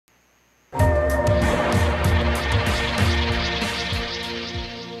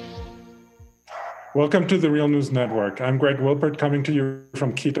Welcome to the Real News Network. I'm Greg Wilpert coming to you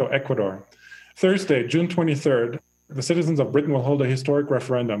from Quito, Ecuador. Thursday, June 23rd, the citizens of Britain will hold a historic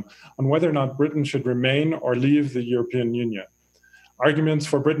referendum on whether or not Britain should remain or leave the European Union. Arguments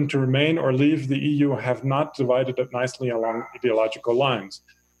for Britain to remain or leave the EU have not divided it nicely along ideological lines.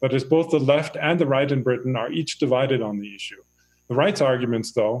 That is, both the left and the right in Britain are each divided on the issue. The right's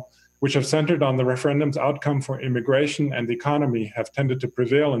arguments, though, which have centered on the referendum's outcome for immigration and the economy, have tended to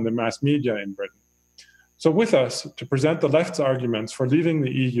prevail in the mass media in Britain. So with us to present the left's arguments for leaving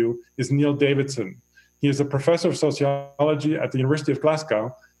the EU is Neil Davidson. He is a professor of sociology at the University of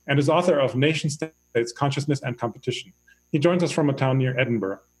Glasgow and is author of Nation States, Consciousness and Competition. He joins us from a town near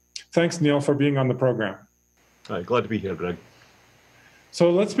Edinburgh. Thanks, Neil, for being on the program. Hi, glad to be here, Greg. So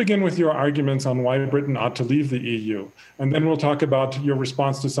let's begin with your arguments on why Britain ought to leave the EU, and then we'll talk about your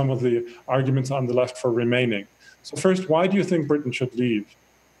response to some of the arguments on the left for remaining. So first, why do you think Britain should leave?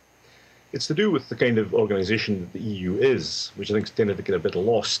 It's to do with the kind of organisation that the EU is, which I think has tended to get a bit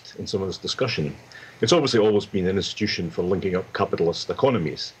lost in some of this discussion. It's obviously always been an institution for linking up capitalist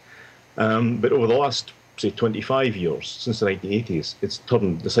economies. But over the last, say, 25 years, since the 1980s, it's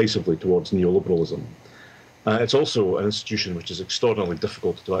turned decisively towards neoliberalism. It's also an institution which is extraordinarily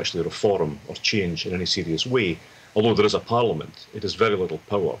difficult to actually reform or change in any serious way. Although there is a parliament, it has very little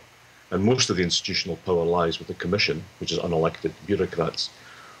power. And most of the institutional power lies with the Commission, which is unelected bureaucrats,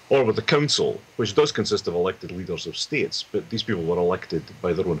 or with the Council, which does consist of elected leaders of states, but these people were elected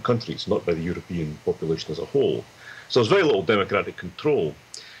by their own countries, not by the European population as a whole. So there's very little democratic control.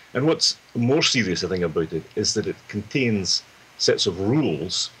 And what's more serious, I think, about it is that it contains sets of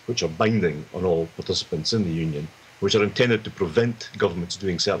rules which are binding on all participants in the Union, which are intended to prevent governments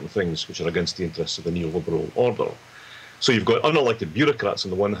doing certain things which are against the interests of the neoliberal order. So you've got unelected bureaucrats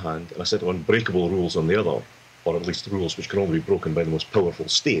on the one hand and a set of unbreakable rules on the other, or at least rules which can only be broken by the most powerful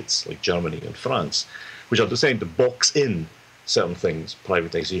states, like Germany and France, which are designed to box in certain things,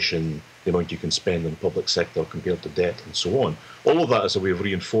 privatisation, the amount you can spend in the public sector compared to debt, and so on. All of that is a way of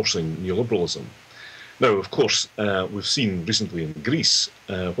reinforcing neoliberalism. Now, of course, we've seen recently in Greece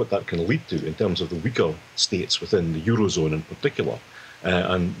what that can lead to in terms of the weaker states within the Eurozone in particular.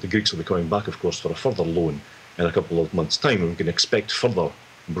 And the Greeks will be coming back, of course, for a further loan in a couple of months' time, and we can expect further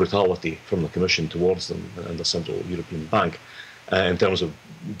brutality from the Commission towards them and the Central European Bank in terms of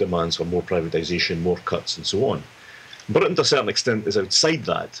demands for more privatisation, more cuts, and so on. Britain, to a certain extent, is outside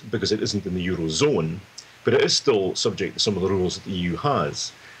that because it isn't in the Eurozone, but it is still subject to some of the rules that the EU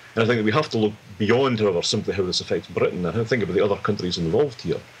has. And I think that we have to look beyond, however, simply how this affects Britain and think about the other countries involved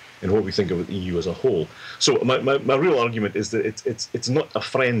here and what we think of the EU as a whole. So my real argument is that it's not a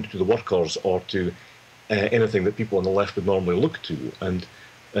friend to the workers or to anything that people on the left would normally look to. And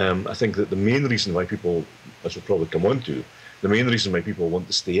I think that the main reason why people, as we'll probably come on to, the main reason why people want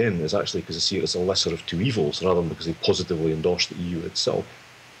to stay in is actually because they see it as a lesser of two evils rather than because they positively endorse the EU itself.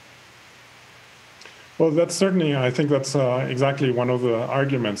 Well, that's certainly, I think that's exactly one of the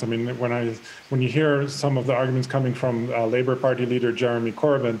arguments. I mean, when you hear some of the arguments coming from Labour Party leader Jeremy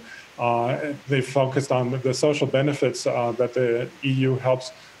Corbyn, they focused on the social benefits that the EU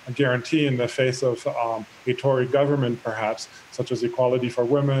helps guarantee in the face of a Tory government, perhaps, such as equality for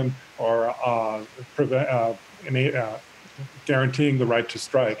women or guaranteeing the right to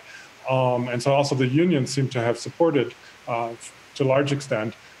strike. And so also the unions seem to have supported, to a large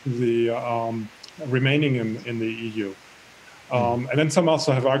extent, the remaining in the EU. And then some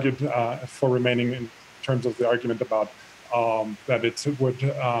also have argued for remaining in terms of the argument about that it would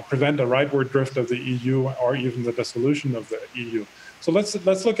prevent a rightward drift of the EU or even the dissolution of the EU. So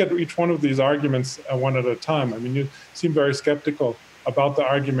let's look at each one of these arguments one at a time. I mean, you seem very skeptical about the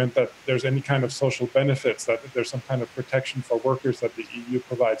argument that there's any kind of social benefits, that there's some kind of protection for workers that the EU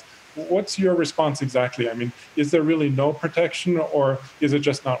provides. What's your response exactly? I mean, is there really no protection, or is it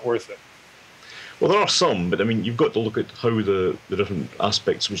just not worth it? Well, there are some, but I mean, you've got to look at how the different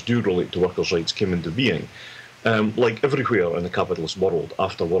aspects which do relate to workers' rights came into being. Like everywhere in the capitalist world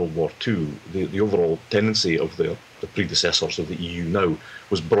after World War II, the overall tendency of the predecessors of the EU now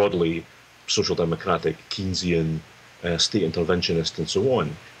was broadly social democratic, Keynesian, state interventionist, and so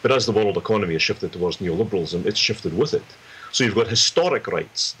on. But as the world economy has shifted towards neoliberalism, it's shifted with it. So you've got historic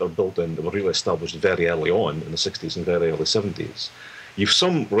rights that are built in, that were really established very early on in the 60s and very early 70s. You've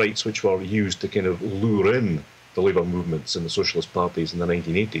some rights which were used to kind of lure in the labour movements and the socialist parties in the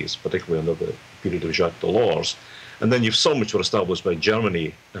 1980s, particularly under the period of Jacques Delors. And then you've some which were established by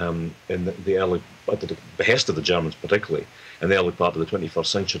Germany in the early, at the behest of the Germans particularly, in the early part of the 21st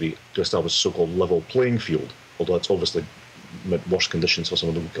century to establish a so-called level playing field, although it's obviously worse conditions for some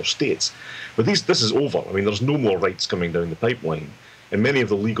of the weaker states. But this is over. I mean, there's no more rights coming down the pipeline. And many of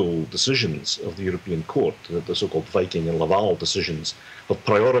the legal decisions of the European Court, the so-called Viking and Laval decisions, have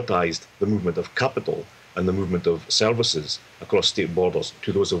prioritised the movement of capital and the movement of services across state borders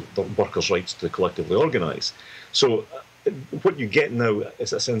to those of the workers' rights to collectively organise. So what you get now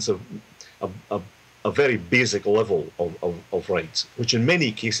is a sense of a very basic level of rights, which in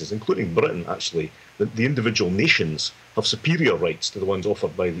many cases, including Britain actually, the individual nations have superior rights to the ones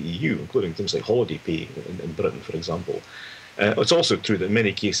offered by the EU, including things like holiday pay in Britain, for example. It's also true that in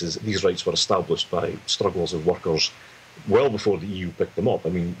many cases these rights were established by struggles of workers well before the EU picked them up. I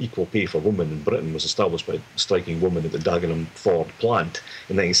mean, equal pay for women in Britain was established by striking women at the Dagenham Ford plant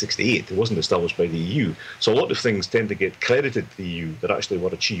in 1968. It wasn't established by the EU. So a lot of things tend to get credited to the EU that actually were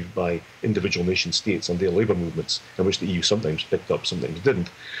achieved by individual nation states and their labour movements, in which the EU sometimes picked up, sometimes didn't.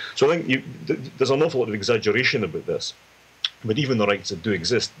 So I think there's an awful lot of exaggeration about this. But even the rights that do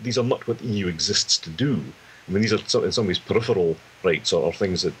exist, these are not what the EU exists to do. I mean, these are in some ways peripheral rights or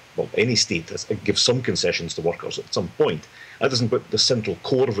things that, well, any state gives some concessions to workers at some point. That doesn't what the central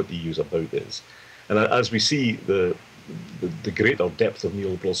core of what the EU is about is. And as we see the greater depth of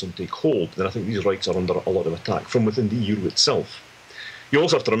neoliberalism take hold, then I think these rights are under a lot of attack from within the EU itself. You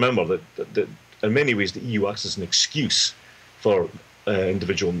also have to remember that in many ways the EU acts as an excuse for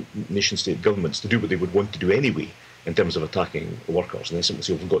individual nation-state governments to do what they would want to do anyway in terms of attacking workers. And they simply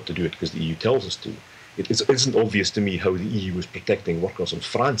say, we've got to do it because the EU tells us to. It isn't obvious to me how the EU is protecting workers in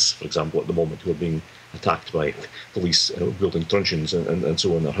France, for example, at the moment, who are being attacked by police wielding truncheons and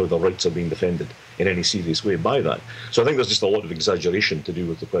so on, or how their rights are being defended in any serious way by that. So I think there's just a lot of exaggeration to do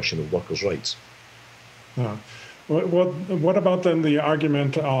with the question of workers' rights. What about then the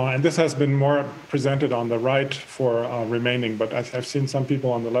argument, and this has been more presented on the right for remaining, but I've seen some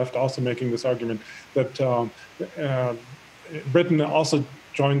people on the left also making this argument that Britain also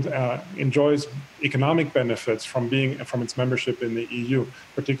enjoys economic benefits from its membership in the EU,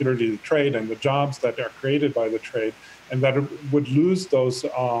 particularly the trade and the jobs that are created by the trade, and that it would lose those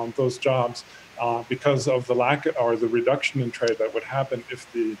jobs because of the lack or the reduction in trade that would happen if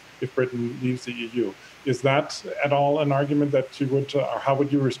Britain leaves the EU. Is that at all an argument that you would, or how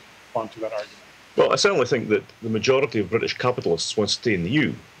would you respond to that argument? Well, I certainly think that the majority of British capitalists want to stay in the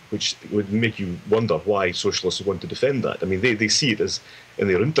EU, which would make you wonder why socialists want to defend that. I mean, they see it as in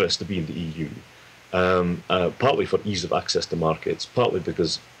their interest to be in the EU, partly for ease of access to markets, partly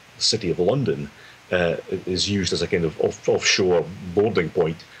because the City of London is used as a kind of offshore boarding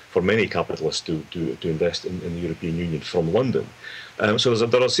point for many capitalists to invest in the European Union from London. So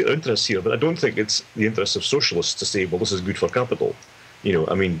there are interests here, but I don't think it's the interests of socialists to say, well, this is good for capital. You know,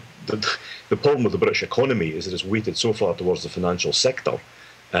 I mean, the problem with the British economy is that it's weighted so far towards the financial sector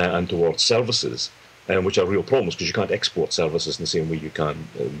and towards services, which are real problems because you can't export services in the same way you can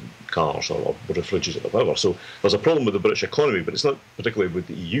cars or refrigerators or whatever. So there's a problem with the British economy, but it's not particularly with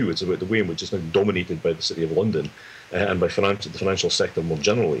the EU. It's about the way in which it's now dominated by the City of London and by the financial sector more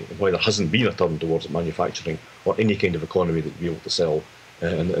generally, and why there hasn't been a turn towards manufacturing or any kind of economy that would be able to sell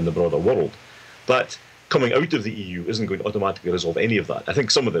in the broader world. But coming out of the EU isn't going to automatically resolve any of that. I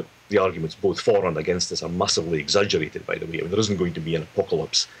think some of the arguments both for and against this are massively exaggerated, by the way. I mean, there isn't going to be an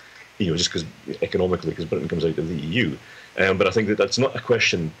apocalypse, just because economically, because Britain comes out of the EU. But I think that's not a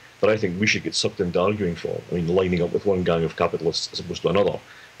question that I think we should get sucked into arguing for. I mean, lining up with one gang of capitalists as opposed to another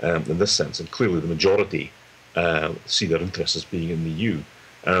in this sense. And clearly the majority see their interests as being in the EU.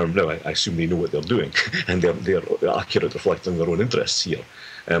 Now, I assume they know what they're doing and they're accurate reflecting their own interests here.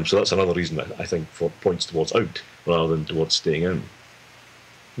 So that's another reason I think for points towards out rather than towards staying in.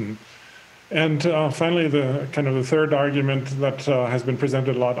 Mm-hmm. And finally, the third argument that has been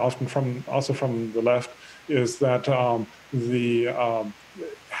presented a lot, often from the left, is that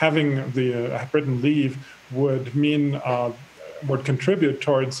having the Britain leave would contribute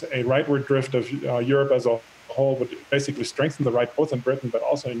towards a rightward drift of Europe as a whole, would basically strengthen the right both in Britain but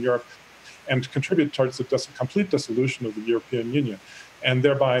also in Europe, and contribute towards the complete dissolution of the European Union, and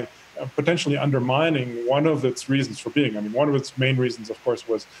thereby potentially undermining one of its reasons for being. I mean, one of its main reasons, of course,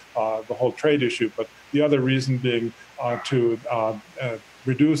 was the whole trade issue, but the other reason being to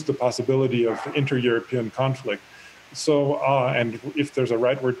reduce the possibility of inter-European conflict. So, and if there's a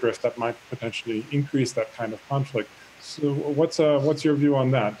rightward drift, that might potentially increase that kind of conflict. So, what's your view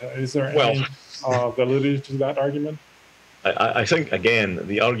on that? Is there any validity to that argument? I think, again,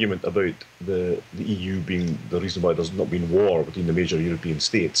 the argument about the EU being the reason why there's not been war between the major European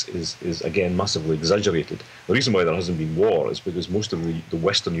states is again, massively exaggerated. The reason why there hasn't been war is because most of the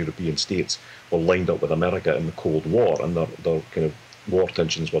Western European states were lined up with America in the Cold War, and their kind of war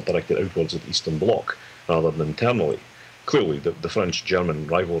tensions were directed outwards at the Eastern Bloc rather than internally. Clearly, the French-German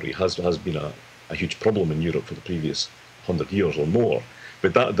rivalry has been a huge problem in Europe for the previous 100 years or more.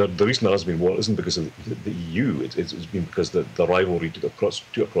 But the reason there has been war isn't because of the EU. It's been because the rivalry took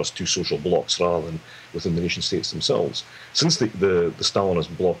across two social blocs rather than within the nation states themselves. Since the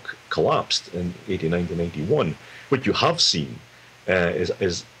Stalinist bloc collapsed in 89 to 91, what you have seen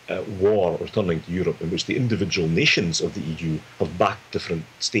is war returning to Europe, in which the individual nations of the EU have backed different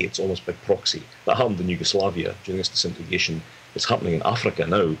states almost by proxy. That happened in Yugoslavia during its disintegration. It's happening in Africa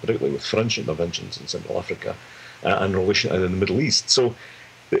now, particularly with French interventions in Central Africa and in the Middle East. So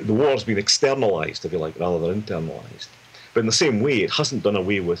the war has been externalized, if you like, rather than internalized. But in the same way, it hasn't done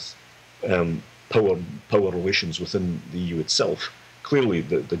away with power relations within the EU itself. Clearly,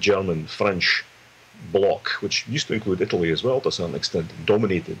 the German-French bloc, which used to include Italy as well to a certain extent,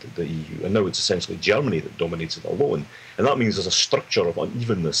 dominated the EU, and now it's essentially Germany that dominates it alone. And that means there's a structure of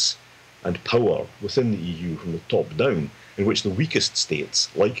unevenness and power within the EU from the top down, in which the weakest states,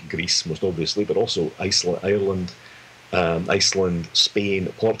 like Greece most obviously, but also Ireland,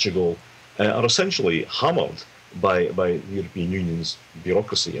 Spain, Portugal, are essentially hammered by the European Union's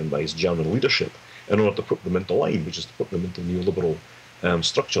bureaucracy and by its German leadership in order to put them into line, which is to put them into neoliberal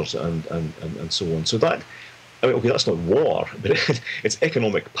structures and so on. So that, I mean, okay, that's not war, but it's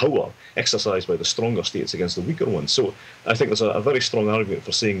economic power exercised by the stronger states against the weaker ones. So I think there's a very strong argument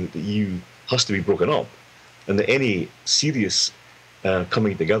for saying that the EU has to be broken up, and that any serious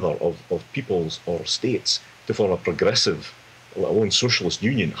coming together of peoples or states to form a progressive, let alone socialist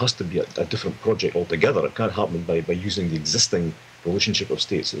union, has to be a different project altogether. It can't happen by using the existing relationship of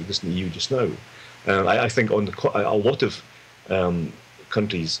states that exist in the EU just now. I think on a lot of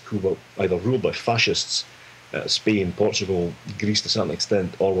countries who were either ruled by fascists, Spain, Portugal, Greece to a certain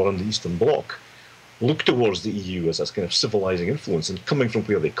extent, or were in the Eastern Bloc, look towards the EU as this kind of civilizing influence, and coming from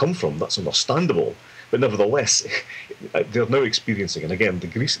where they come from, that's understandable. But nevertheless, they're now experiencing, and again, the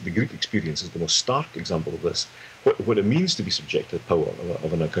Greek experience is the most stark example of this, what it means to be subject to the power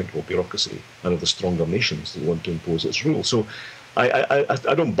of an unaccountable bureaucracy and of the stronger nations that want to impose its rule. So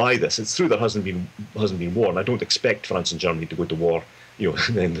I don't buy this. It's true there hasn't been war, and I don't expect France and Germany to go to war,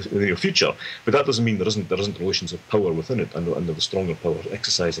 in the near future. But that doesn't mean there isn't relations of power within it, and the stronger power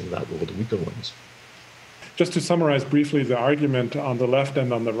exercising that over the weaker ones. Just to summarize briefly, the argument on the left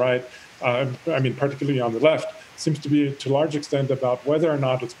and on the right, particularly on the left, seems to be to a large extent about whether or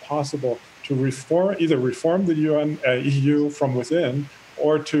not it's possible to either reform the EU from within,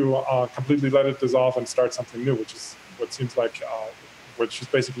 or to completely let it dissolve and start something new, which is what seems like, which is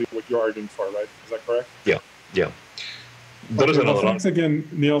basically what you're arguing for, right? Is that correct? Yeah. Thanks again,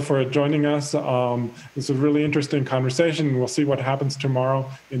 Neil, for joining us. It's a really interesting conversation. We'll see what happens tomorrow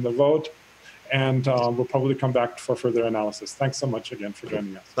in the vote, and we'll probably come back for further analysis. Thanks so much again for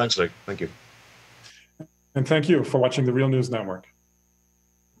joining us. Thanks, Rick. Thank you. And thank you for watching the Real News Network.